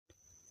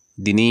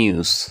The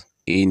news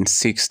in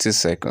 60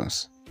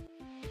 seconds.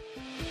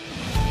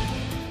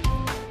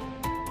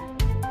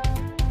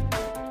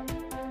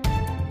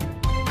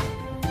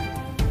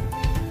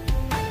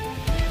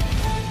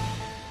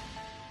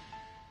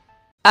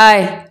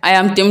 Hi, I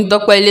am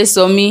Temitope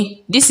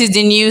Ilesanmi. This is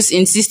the news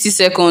in 60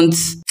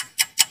 seconds.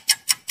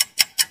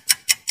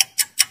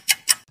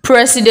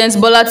 President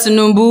Bola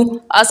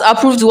Tinubu has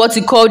approved what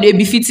he called a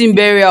befitting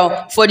burial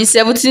for the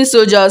 17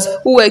 soldiers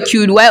who were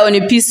killed while on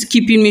a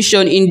peacekeeping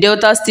mission in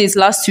Delta State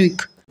last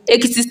week.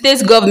 Ekiti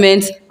State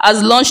government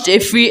has launched a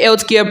free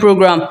healthcare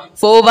program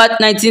for over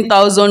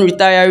 19,000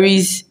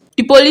 retirees.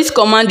 The police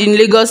command in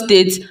Lagos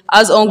State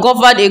has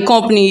uncovered a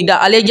company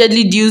that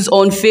allegedly deals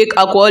on fake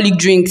alcoholic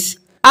drinks.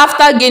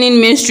 After gaining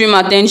mainstream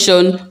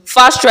attention,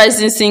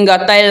 fast-rising singer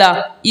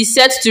Tyla is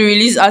set to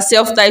release her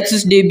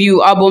self-titled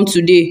debut album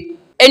today.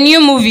 A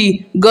new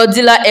movie,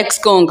 Godzilla x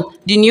Kong: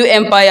 The New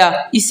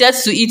Empire, is set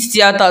to hit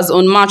theaters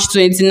on March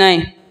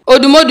 29.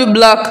 Odumodu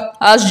Black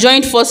has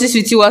joined forces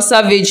with Tiwa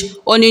Savage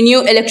on a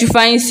new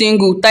electrifying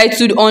single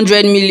titled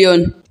 100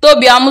 Million.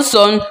 Tobi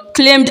Amusan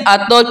claimed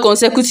her third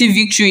consecutive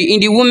victory in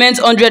the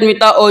women's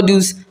 100-meter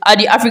hurdles at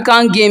the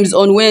African Games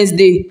on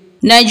Wednesday.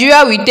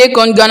 Nigeria will take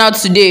on Ghana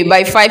today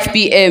by 5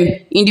 p.m.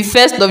 in the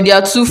first of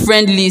their two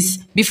friendlies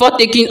before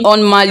taking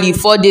on Mali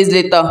 4 days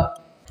later.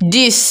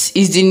 This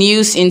is the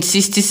news in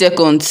 60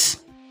 seconds.